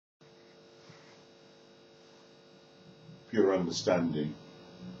pure understanding,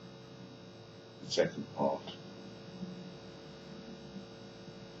 the second part.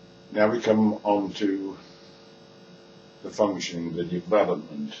 Now we come on to the functioning, the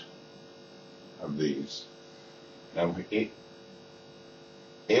development of these. Now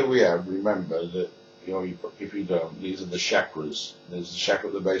here we have, remember that, if you don't, these are the chakras. There's the chakra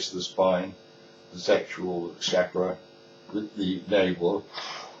at the base of the spine, the sexual chakra, the navel,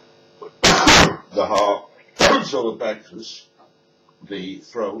 the heart, solar plexus, the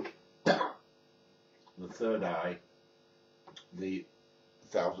throat, the third eye, the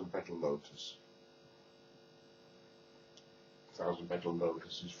 1,000-petal lotus. 1,000-petal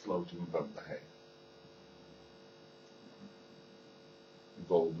lotus is floating above the head. The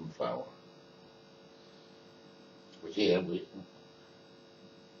golden flower. But here we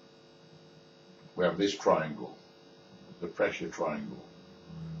have this triangle, the pressure triangle.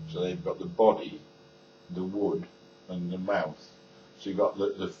 So they've got the body, the wood, and the mouth. So you've got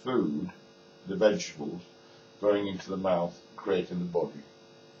the food, the vegetables, going into the mouth, creating the body.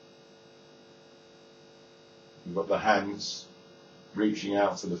 You've got the hands reaching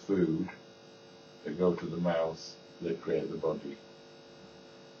out for the food that go to the mouth, that create the body.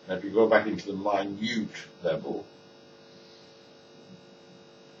 Now if you go back into the minute level,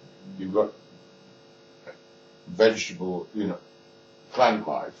 you've got vegetable, plant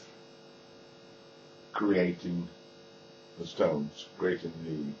life creating the stones,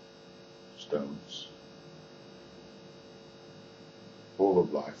 all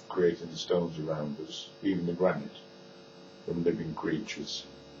of life creating the stones around us, even the granite from living creatures.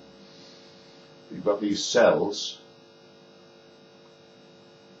 You've got these cells,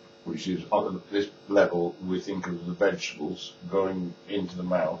 which is on this level we think of the vegetables going into the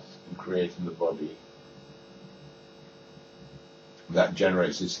mouth and creating the body. That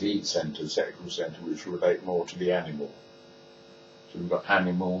generates this heat centre, sexual centre, which relate more to the animal. So we've got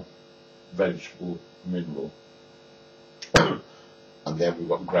animal, vegetable, mineral, and then we've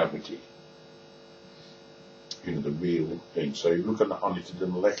got gravity. The real thing. So you look on it at the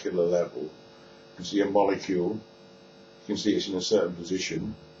molecular level, you can see a molecule, you can see it's in a certain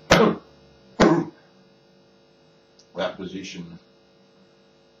position. That position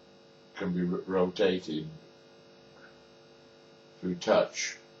can be rotated through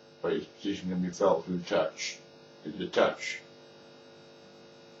touch, but its position can be felt through touch. The touch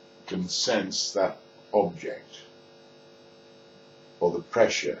can sense that object, or the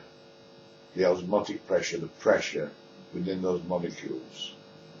pressure, the osmotic pressure, the pressure within those molecules.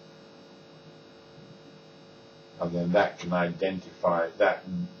 And then that can identify, that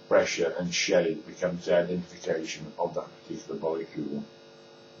pressure and shape becomes the identification of that particular molecule.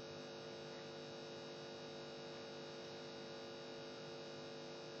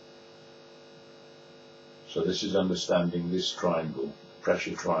 So this is understanding this triangle,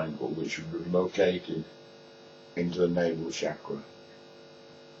 pressure triangle, which would be located into the navel chakra.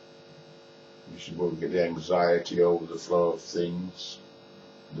 Which is where we get the anxiety over the flow of things,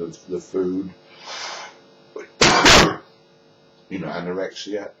 the food,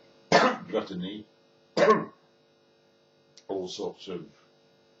 anorexia, gluttony, all sorts of,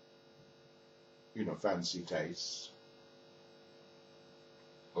 fancy tastes,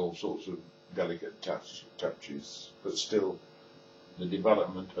 all sorts of delicate touches, but still the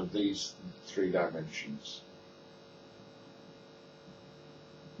development of these 3 dimensions.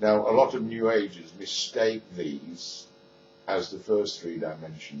 Now, a lot of New Agers mistake these as the first 3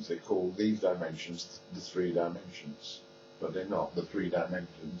 dimensions. They call these dimensions the 3 dimensions, but they're not the 3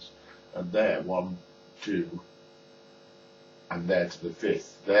 dimensions. And they're 1, 2, and they're to the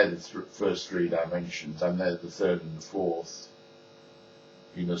 5th. They're the first 3 dimensions, and they're the 3rd and the 4th,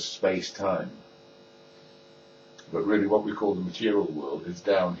 space-time. But really what we call the material world is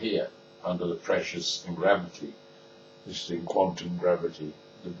down here, under the pressures and gravity. This is in quantum gravity,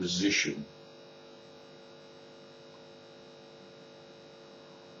 the position.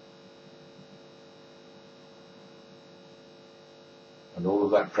 And all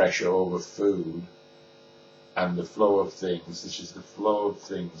of that pressure over food and the flow of things, this is the flow of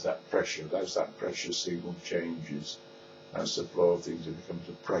things, that pressure, that's that pressure signal changes. That's the flow of things, it becomes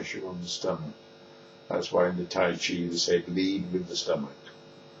a pressure on the stomach. That's why in the Tai Chi they say lead with the stomach.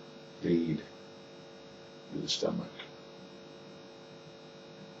 Lead with the stomach.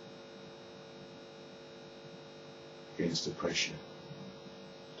 Against the pressure.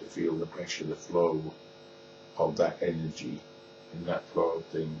 To feel the pressure, the flow of that energy in that flow of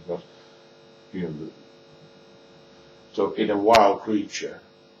things. But, so in a wild creature,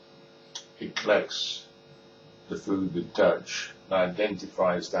 it collects the food with touch and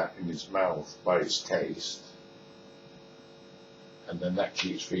identifies that in its mouth by its taste. and then that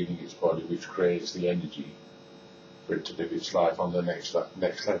keeps feeding its body, which creates the energy for it to live its life on the next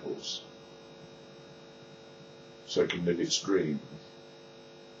levels, so it can live its dream.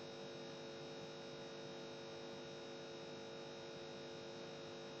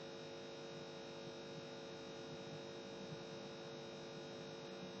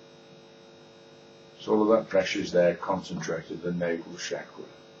 So all of that pressure is there, concentrated in the navel chakra.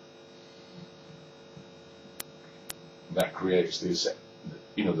 That creates this,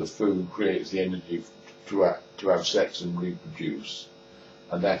 the food creates the energy to have sex and reproduce,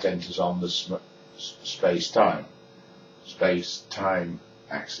 and that enters on the space-time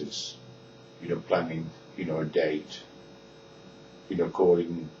axis. Planning, a date,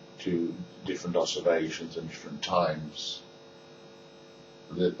 according to different oscillations and different times.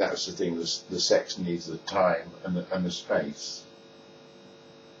 That's the thing. The sex needs the time and the space.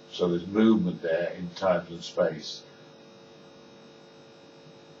 So there's movement there in time and space.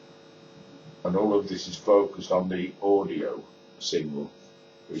 And all of this is focused on the audio signal,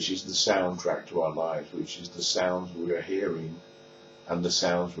 which is the soundtrack to our lives, which is the sounds we are hearing and the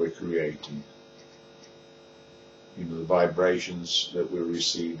sounds we're creating. The vibrations that we're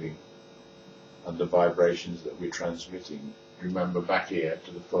receiving and the vibrations that we're transmitting. Remember, back here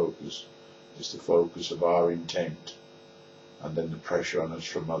to the focus is the focus of our intent, and then the pressure on us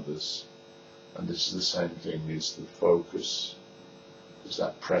from others. And this is the same thing, is the focus, is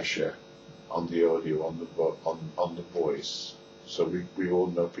that pressure on the audio, on the voice. So we all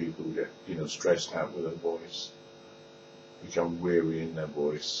know people get stressed out with their voice, become weary in their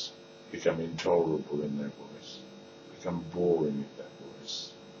voice, become intolerable in their voice, become boring in their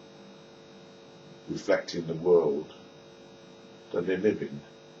voice, reflecting the world that they live in.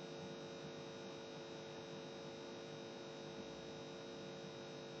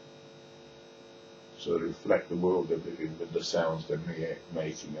 So they reflect the world they're living with the sounds they're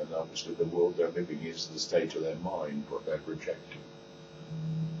making, and obviously the world they're living is the state of their mind, what they're projecting.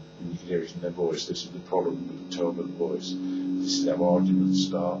 And you can hear it in their voice. This is the problem with the tone of the voice. This is how arguments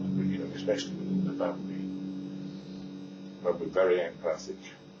start, especially within the family. But we're very empathic,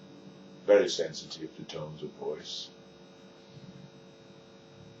 very sensitive to tones of voice.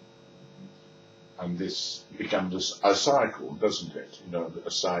 And this becomes a cycle, doesn't it? A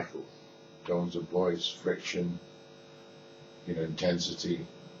cycle. Tones of voice, friction, intensity,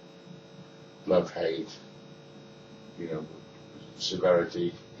 love, hate,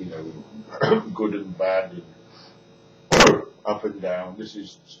 severity, good and bad, and up and down. This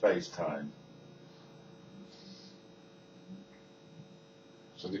is space-time.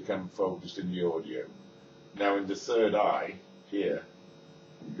 So they become focused in the audio. Now in the third eye, here,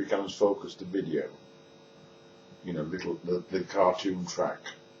 it becomes focused to video. The cartoon track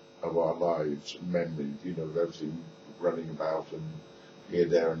of our lives and memories, of everything running about and here,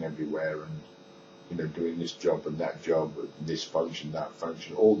 there and everywhere, and doing this job and that job, this function, that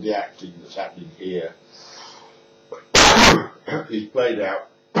function, all the acting that's happening here is played out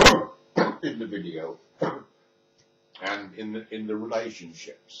in the video and in the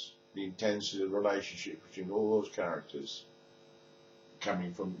relationships, the intensity of the relationship between all those characters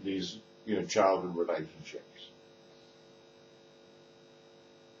coming from these, childhood relationships.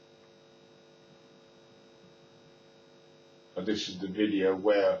 And this is the video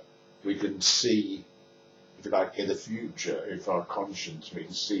where we can see, if you like, in the future, if our conscience, we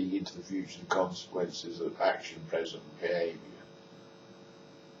can see into the future the consequences of action, present behaviour.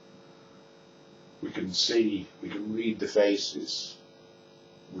 We can see, we can read the faces,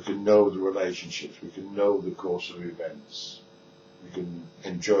 we can know the relationships, we can know the course of events, we can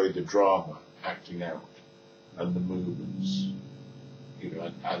enjoy the drama acting out and the movements,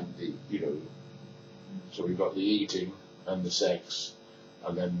 and the, so we've got the eating and the sex,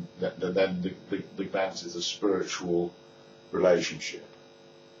 and then the glance is a spiritual relationship,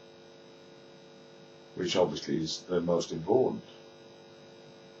 which obviously is the most important.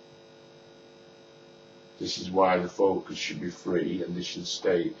 This is why the focus should be free, and this should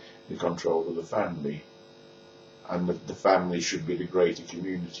stay in the control of the family. And the family should be the greater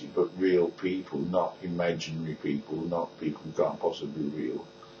community, but real people, not imaginary people, not people who can't possibly be real.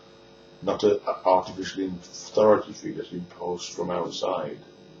 Not artificial authority figures imposed from outside.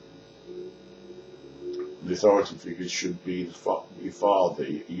 The authority figures should be the father,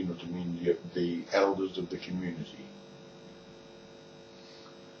 the elders of the community.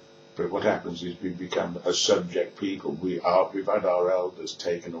 But what happens is we become a subject people. We've had our elders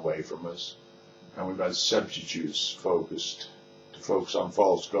taken away from us, and we've had substitutes to focus on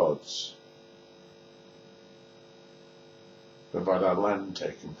false gods. We've had our land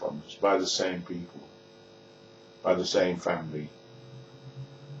taken from us by the same people, by the same family,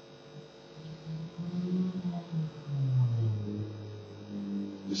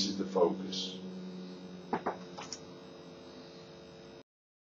 This is the focus.